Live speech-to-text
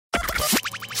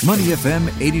Money FM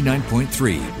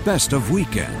 89.3, best of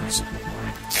weekends.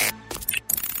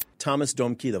 Thomas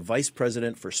Dohmke, the Vice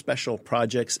President for Special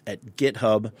Projects at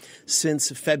GitHub. Since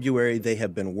February, they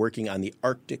have been working on the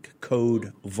Arctic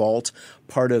Code Vault,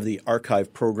 part of the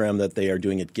archive program that they are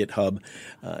doing at GitHub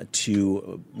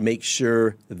to make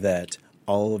sure that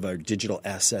all of our digital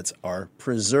assets are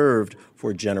preserved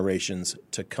for generations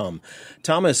to come.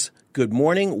 Thomas, good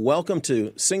morning. Welcome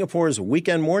to Singapore's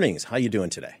Weekend Mornings. How are you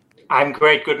doing today? I'm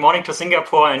great. Good morning to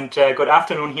Singapore and good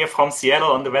afternoon here from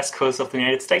Seattle on the west coast of the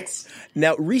United States.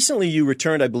 Now, recently you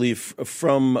returned, I believe,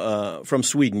 from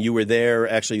Sweden. You were there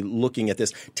actually looking at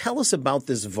this. Tell us about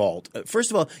this vault.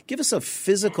 First of all, give us a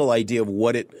physical idea of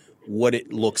what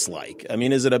it looks like. I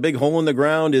mean, is it a big hole in the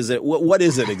ground? Is it what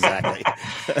is it exactly?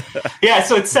 Yeah,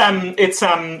 so it's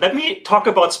let me talk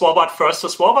about Svalbard first. So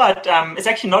Svalbard is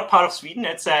actually not part of Sweden.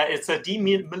 It's a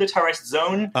demilitarized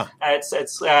zone.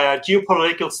 It's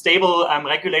geopolitical stable,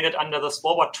 regulated under the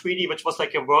Svalbard Treaty, which was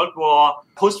like a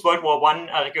post-World War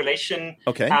I regulation.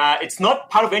 Okay. It's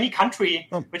not part of any country,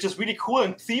 which is really cool.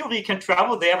 In theory, you can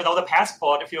travel there without a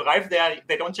passport. If you arrive there,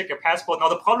 they don't check your passport. Now,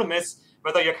 the problem is,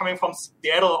 whether you're coming from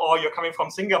Seattle or you're coming from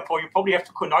Singapore, you probably have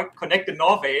to connect to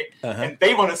Norway, and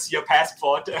they want to see your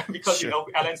passport because Sure.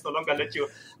 airlines no longer let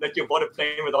you board a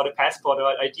plane without a passport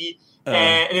or ID.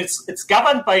 And it's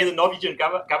governed by the Norwegian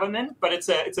government, but it's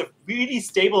a really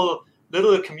stable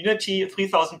little community,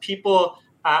 3,000 people,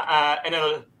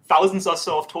 and thousands or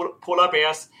so of polar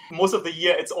bears. Most of the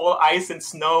year, it's all ice and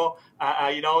snow.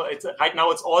 Right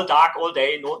now it's all dark all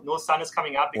day. No sun is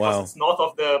coming up because it's north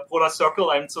of the polar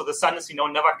circle, and so the sun is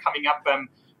never coming up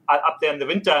there in the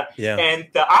winter. Yeah. And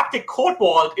the Arctic Code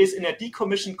Vault is in a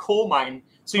decommissioned coal mine.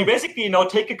 So you basically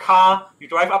take a car, you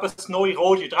drive up a snowy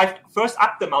road, you drive first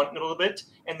up the mountain a little bit,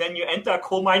 and then you enter a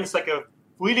coal mine. It's like a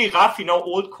really rough,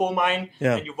 old coal mine,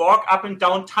 and you walk up and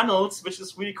down tunnels, which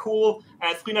is really cool.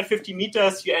 350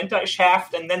 meters, you enter a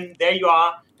shaft, and then there you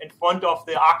are in front of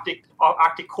the Arctic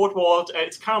Code Vault.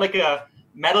 It's kind of like a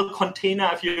metal container,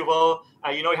 if you will.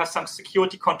 You have some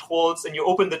security controls, and you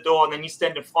open the door, and then you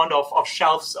stand in front of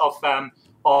shelves of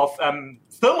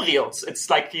film reels. It's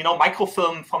like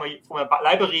microfilm from a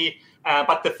library.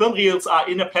 But the film reels are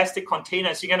in a plastic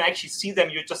container, so you can actually see them.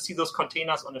 You just see those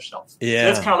containers on the shelf. Yeah, so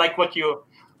that's kind of like what you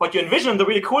envision. The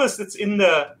really cool is it's in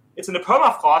the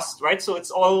permafrost, right? So it's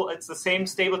the same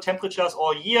stable temperatures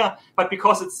all year. But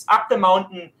because it's up the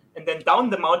mountain and then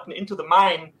down the mountain into the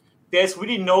mine, there's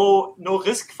really no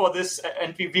risk for this,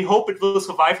 and we hope it will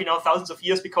survive thousands of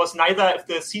years, because neither if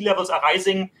the sea levels are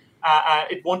rising,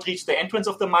 it won't reach the entrance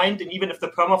of the mine, and even if the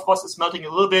permafrost is melting a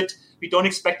little bit, we don't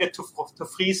expect it to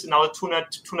freeze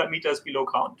 200 meters below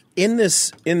ground. In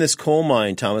this coal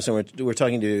mine, Thomas, and we're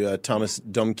talking to Thomas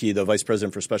Dohmke, the Vice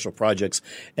President for Special Projects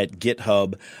at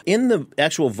GitHub. In the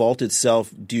actual vault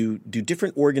itself, do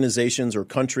different organizations or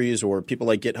countries or people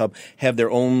like GitHub have their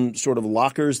own sort of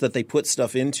lockers that they put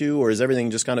stuff into, or is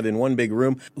everything just kind of in one big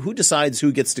room? Who decides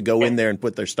who gets to go in there and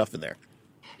put their stuff in there?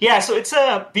 Yeah, so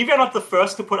we were not the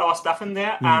first to put our stuff in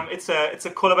there. It's a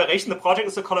collaboration. The project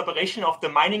is a collaboration of the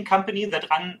mining company that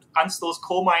runs those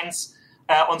coal mines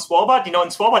on Svalbard. In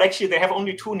Svalbard, actually, they have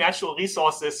only two natural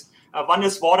resources. One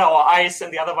is water or ice,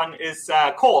 and the other one is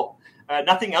coal.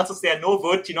 Nothing else is there, no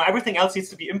wood. Everything else needs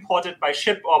to be imported by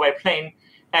ship or by plane.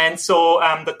 And so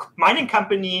the mining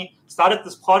company started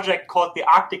this project called the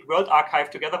Arctic World Archive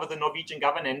together with the Norwegian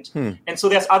government. And so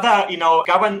there's other,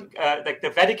 like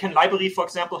the Vatican Library, for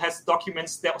example, has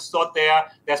documents that are stored there.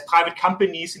 There's private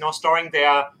companies, storing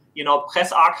their,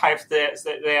 press archives there.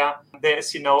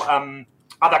 There's,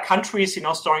 other countries,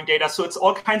 storing data. So it's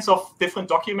all kinds of different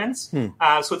documents.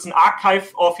 So it's an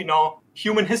archive of,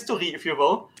 human history, if you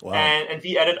will. Wow. And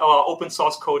we added our open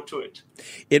source code to it.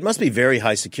 It must be very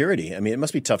high security. I mean, it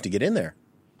must be tough to get in there.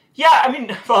 Yeah,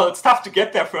 it's tough to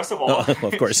get there, first of all.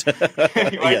 Of course.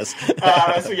 Yes.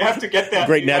 So you have to get there.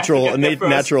 Great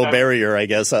natural barrier, I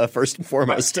guess, first and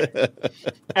foremost. Right.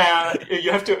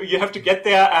 You have to get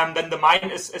there. Then the mine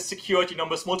is secured,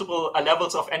 with multiple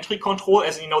levels of entry control.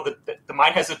 As the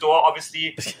mine has a door,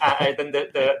 obviously. Then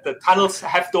the tunnels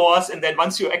have doors. And then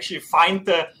once you actually find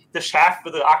the shaft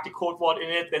with the Arctic Code Vault in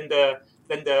it,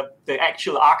 then the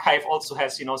actual archive also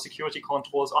has, security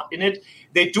controls in it.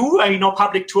 They do,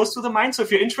 public tours to the mine. So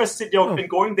if you're interested in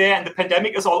going there and the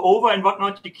pandemic is all over and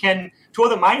whatnot, you can tour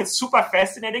the mine. It's super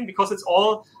fascinating because it's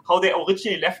all how they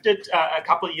originally left it a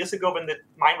couple of years ago when the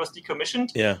mine was decommissioned.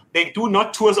 Yeah. They do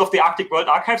not tours of the Arctic World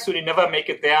Archive, so they never make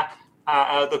it there.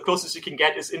 The closest you can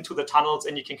get is into the tunnels,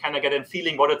 and you can kind of get a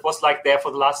feeling what it was like there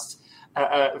for the last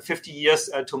 50 years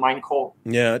to mine core.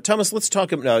 Yeah. Thomas, let's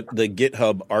talk about the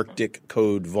GitHub Arctic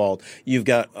Code Vault. You've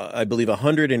got, I believe,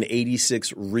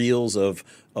 186 reels of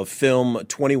film,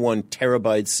 21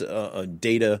 terabytes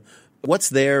data. What's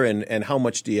there, and how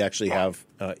much do you actually have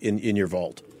in your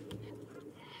vault?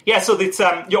 Yeah, so it's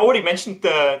you already mentioned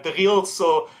the reels,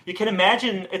 so you can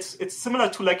imagine it's similar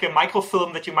to like a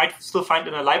microfilm that you might still find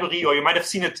in a library, or you might have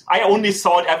seen it. I only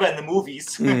saw it ever in the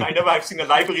movies. I never have seen a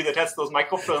library that has those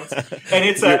microfilms,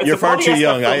 and you're far too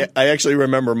young. I actually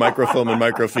remember microfilm and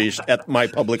microfiche at my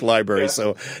public library,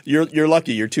 so you're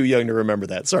lucky. You're too young to remember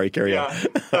that. Sorry, carry on.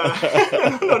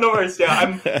 No worries.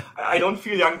 Yeah, I don't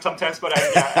feel young sometimes, but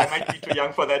I might be too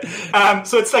young for that.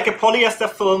 So it's like a polyester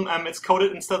film. It's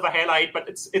coated in silver halide, but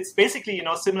it's basically,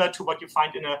 similar to what you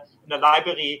find in a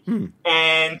library.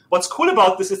 And what's cool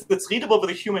about this is it's readable with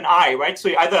a human eye, right? So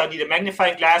you either need a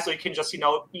magnifying glass, or you can just,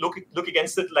 look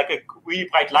against it like a really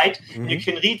bright light. And you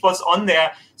can read what's on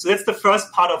there. So that's the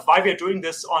first part of why we're doing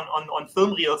this on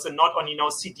film reels and not on,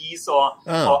 CDs or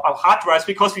hard drives,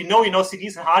 because we know,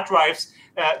 CDs and hard drives,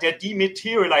 they're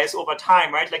dematerialized over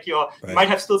time, right? Like you might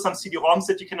have still some CD-ROMs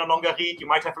that you can no longer read. You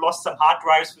might have lost some hard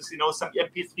drives with, some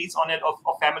MP3s on it of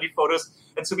family photos.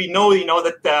 And so we know,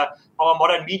 that our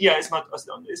modern media is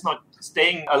not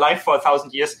staying alive for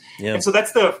 1,000 years. Yeah. And so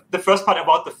that's the first part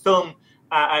about the film.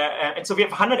 And so we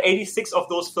have 186 of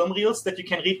those film reels that you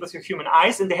can read with your human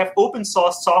eyes, and they have open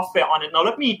source software on it. Now,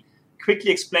 let me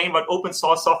quickly explain what open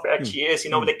source software actually is.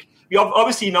 Like we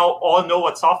obviously all know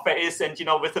what software is, and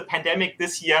with the pandemic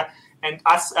this year and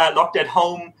us locked at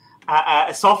home,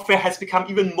 software has become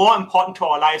even more important to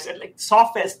our lives. And like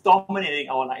software is dominating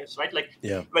our lives, right? Like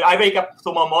when I wake up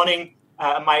tomorrow morning,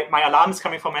 my alarm is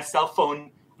coming from my cell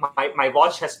phone. My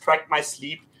watch has tracked my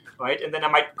sleep. Right, and then I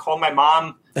might call my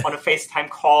mom on a FaceTime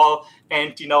call,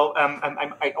 and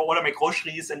I order my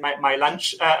groceries and my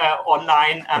lunch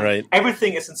online. Right.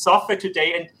 Everything is in software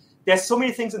today, and there's so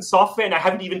many things in software, and I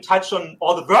haven't even touched on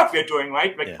all the work we're doing.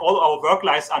 Right, like all our work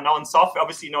lives are now in software.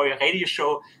 Obviously, your radio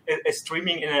show is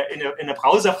streaming in a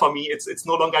browser for me. It's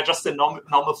no longer just a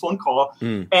normal phone call,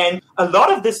 and a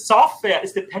lot of this software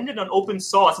is dependent on open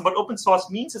source. And what open source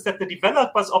means is that the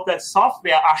developers of that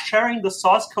software are sharing the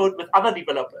source code with other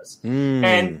developers,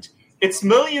 and it's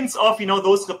millions of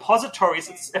those repositories.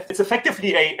 It's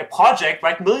effectively a project,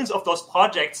 right? Millions of those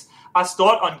projects are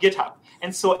stored on GitHub.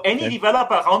 And so any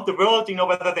developer around the world,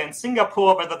 whether they're in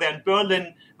Singapore, whether they're in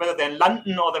Berlin, whether they're in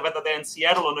London, or whether they're in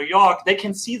Seattle or New York, they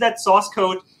can see that source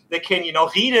code. They can,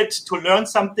 read it to learn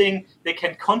something. They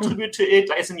can contribute to it,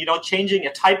 as in, changing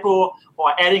a typo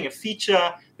or adding a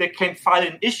feature. They can file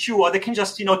an issue, or they can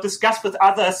just, discuss with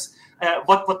others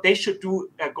what they should do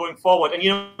going forward. And,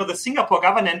 the Singapore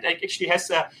government actually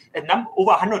has over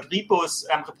 100 repos,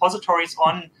 repositories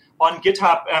on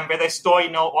GitHub, where they store,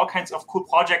 all kinds of cool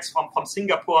projects from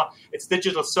Singapore. It's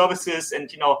digital services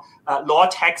and, law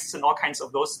texts and all kinds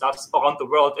of those stuffs around the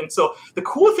world. And so the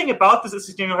cool thing about this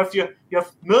is, you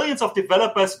have millions of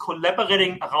developers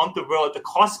collaborating around the world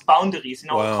across boundaries,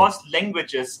 across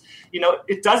languages.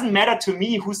 It doesn't matter to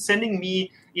me who's sending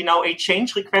me, a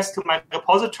change request to my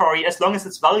repository, as long as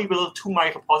it's valuable to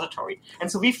my repository.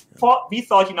 And so we thought,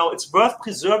 it's worth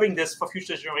preserving this for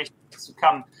future generations to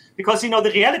come. Because,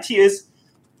 the reality is,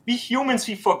 we humans,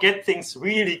 we forget things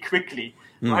really quickly,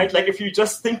 right? Like if you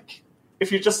just think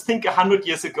 100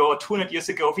 years ago or 200 years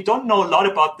ago, if we don't know a lot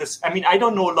about this, I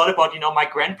don't know a lot about, my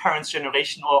grandparents'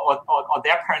 generation or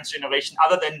their parents' generation,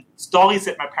 other than stories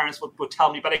that my parents would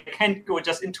tell me, but I can't go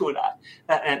just into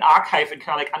an archive and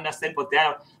kind of like understand what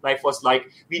their life was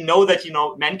like. We know that,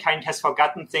 mankind has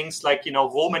forgotten things like,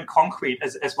 Roman concrete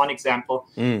as one example.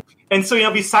 And so,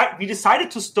 we decided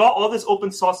to store all this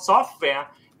open source software.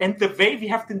 And the way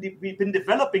we've been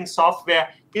developing software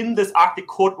in this Arctic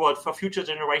code world for future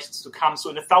generations to come. So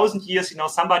in 1,000 years,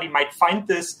 somebody might find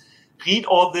this, read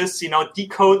all this,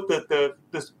 decode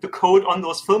the code on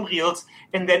those film reels,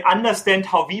 and then understand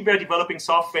how we were developing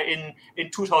software in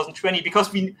 2020.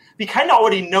 Because we kind of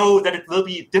already know that it will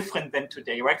be different than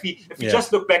today, right? If we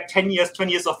just look back 10 years,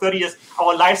 20 years, or 30 years,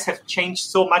 our lives have changed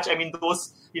so much.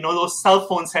 Those cell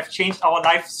phones have changed our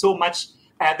life so much.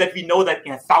 That we know that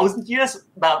in 1,000 years,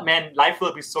 life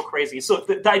will be so crazy. So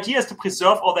the idea is to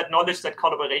preserve all that knowledge, that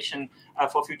collaboration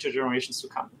for future generations to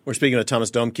come. We're speaking with Thomas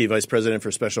Dohmke, Vice President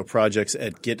for Special Projects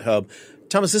at GitHub.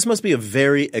 Thomas, this must be a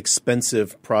very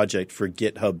expensive project for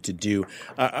GitHub to do.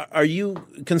 Are you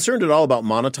concerned at all about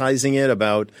monetizing it,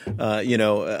 about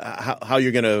how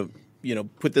you're going to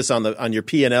put this on your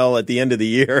P&L at the end of the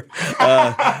year.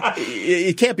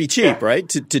 It can't be cheap, right?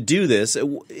 To do this,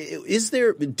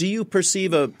 do you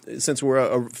perceive since we're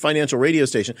a financial radio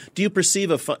station, do you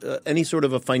perceive any sort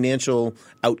of a financial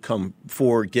outcome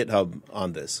for GitHub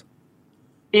on this?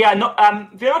 Yeah, no,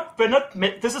 we're not.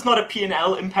 This is not a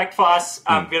P&L impact for us.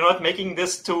 We're not making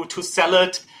this to sell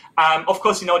it. Of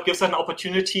course, it gives us an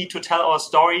opportunity to tell our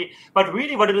story. But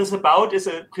really, what it is about is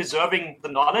preserving the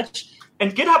knowledge.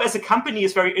 And GitHub as a company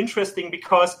is very interesting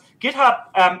because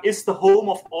GitHub is the home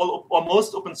of all or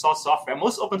most open source software.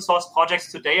 Most open source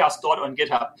projects today are stored on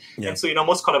GitHub. Yeah. And so,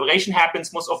 most collaboration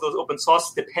happens. Most of those open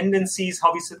source dependencies,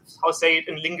 how say it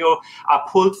in lingo, are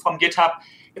pulled from GitHub.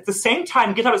 At the same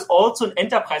time, GitHub is also an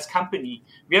enterprise company.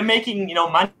 We are making,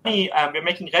 money. We're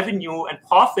making revenue and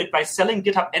profit by selling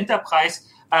GitHub Enterprise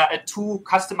to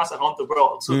customers around the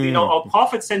world. So, our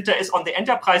profit center is on the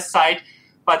enterprise side,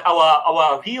 but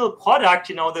our real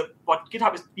product, what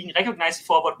GitHub is being recognized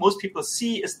for, what most people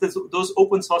see is those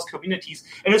open source communities.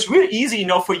 And it's really easy,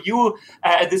 for you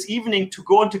this evening to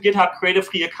go onto GitHub, create a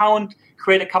free account,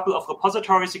 create a couple of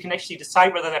repositories. You can actually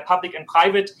decide whether they're public and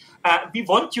private. We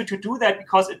want you to do that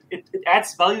because it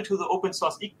adds value to the open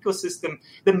source ecosystem.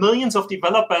 The millions of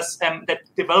developers that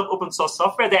develop open source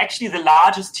software, they're actually the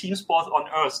largest team sport on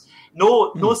earth.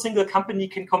 No single company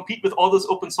can compete with all those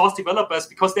open source developers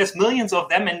because there's millions of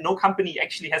them and no company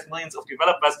actually has millions of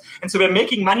developers. And so we're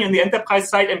making money on the enterprise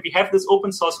side and we have this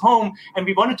open source home and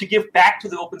we wanted to give back to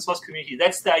the open source community.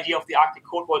 That's the idea of the Arctic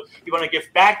Code Vault. We want to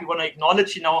give back. We want to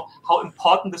acknowledge, how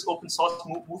important this open source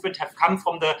movement have come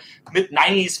from the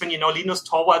mid-90s when, Linus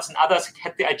Torvalds and others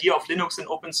had the idea of Linux and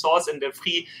open source and the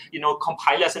free,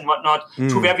 compilers and whatnot,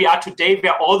 to where we are today,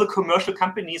 where all the commercial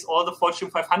companies, all the Fortune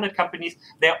 500 companies,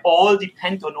 they all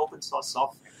depend on open source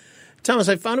software. Thomas,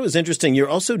 I found it was interesting. You're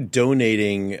also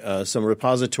donating some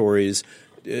repositories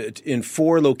in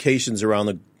 4 locations around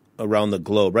the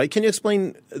globe, right? Can you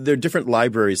explain? There are different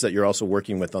libraries that you're also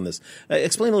working with on this.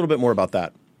 Explain a little bit more about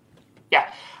that.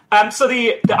 Yeah. So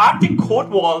the Arctic Code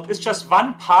Vault is just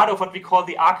one part of what we call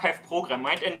the archive program,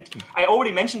 right? And I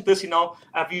already mentioned this, we know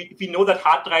that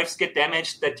hard drives get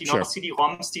damaged, that, Sure.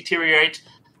 CD-ROMs deteriorate.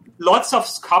 Lots of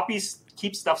copies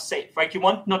keep stuff safe, right? You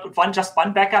want not just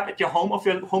one backup at your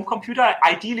home computer.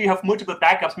 Ideally, you have multiple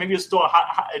backups. Maybe you store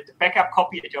a backup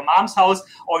copy at your mom's house,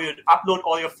 or you upload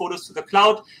all your photos to the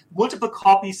cloud. Multiple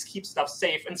copies keep stuff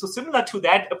safe. And so similar to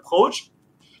that approach,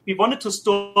 we wanted to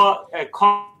store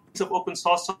copies of open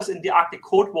source in the Arctic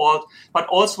Code Vault, but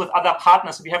also with other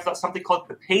partners. We have something called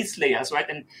the PACE layers, right?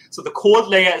 And so the code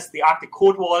layer is the Arctic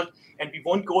Code Vault, and we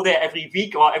won't go there every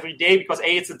week or every day because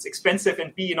A, it's expensive,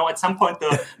 and B, at some point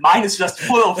the mine is just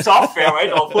full of software, right?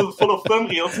 Or full of film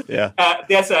reels. Yeah.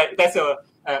 There's a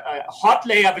hot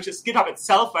layer, which is GitHub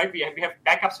itself, right? We have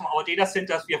backups from our data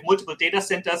centers. We have multiple data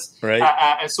centers. Right.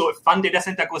 And so if one data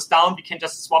center goes down, we can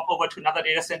just swap over to another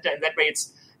data center, and that way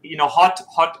it's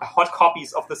hot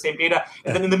copies of the same data.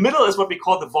 And then in the middle is what we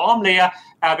call the warm layer,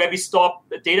 where we store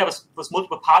data with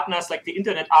multiple partners, like the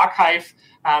Internet Archive.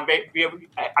 I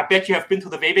bet you have been to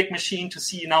the Wayback Machine to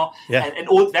see, an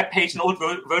old web page, an old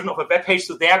version of a web page.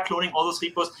 So they are cloning all those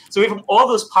repos. So we have all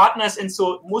those partners. And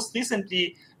so most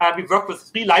recently, we work with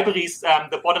 3 libraries,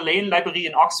 the Baudelaire Library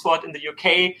in Oxford in the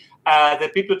UK, the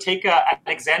Bibliotheca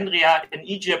Alexandria in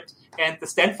Egypt, and the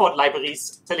Stanford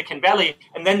libraries, Silicon Valley.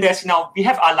 And then there's, we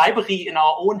have our library in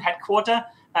our own headquarters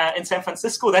in San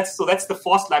Francisco. That's the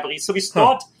 4th library. So we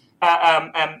stored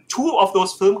 2 of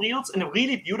those film reels in a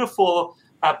really beautiful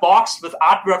box with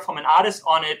artwork from an artist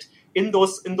on it in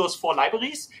those 4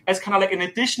 libraries as kind of like an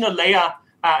additional layer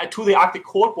to the Arctic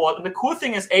Code Vault. And the cool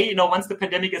thing is, once the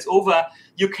pandemic is over,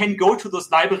 you can go to those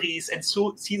libraries and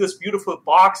see this beautiful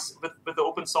box with the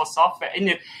open source software in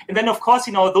it. And then, of course,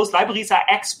 those libraries are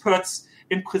experts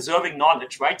in preserving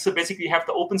knowledge, right? So basically, you have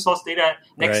the open source data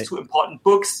next to important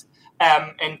books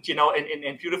and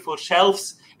beautiful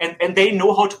shelves. And they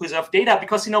know how to preserve data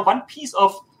because, one piece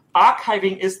of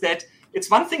archiving is that it's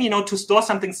one thing, to store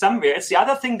something somewhere. It's the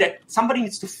other thing that somebody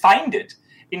needs to find it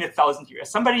in 1,000 years.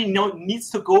 Somebody needs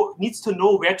to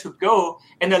know where to go.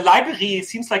 And a library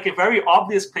seems like a very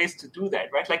obvious place to do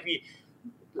that, right? Like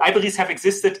libraries have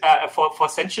existed for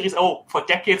centuries, for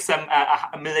decades,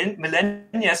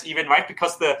 millennia even, right?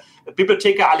 Because the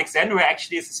Bibliotheca Alexandria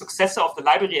actually is the successor of the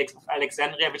Library of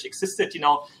Alexandria, which existed,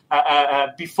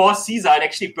 before Caesar. It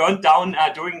actually burned down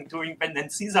during when then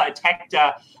Caesar attacked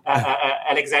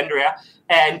Alexandria.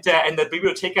 And the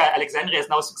Bibliotheca Alexandria is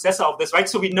now a successor of this, right?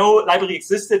 So we know library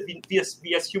existed. We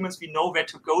as humans, we know where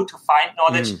to go to find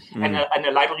knowledge, and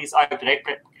the libraries are a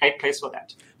great place for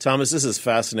that. Thomas, this is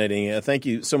fascinating. Thank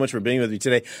you so much for being with me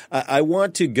today. I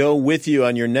want to go with you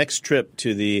on your next trip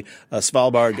to the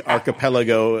Svalbard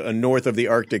archipelago north of the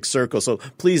Arctic Circle. So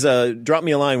please drop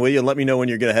me a line, will you, and let me know when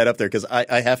you're going to head up there, because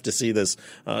I have to see this.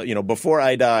 Before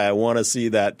I die, I want to see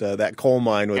that coal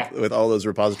mine with all those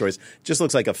repositories. Just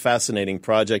looks like a fascinating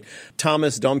project.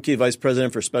 Thomas Domke, Vice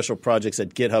President for Special Projects at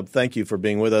GitHub, thank you for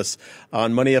being with us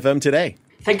on Money FM today.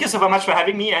 Thank you so much for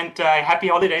having me, and happy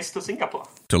holidays to Singapore.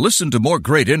 To listen to more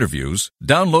great interviews,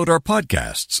 download our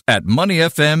podcasts at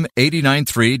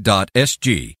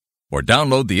moneyfm893.sg or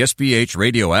download the SPH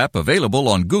radio app available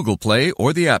on Google Play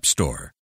or the App Store.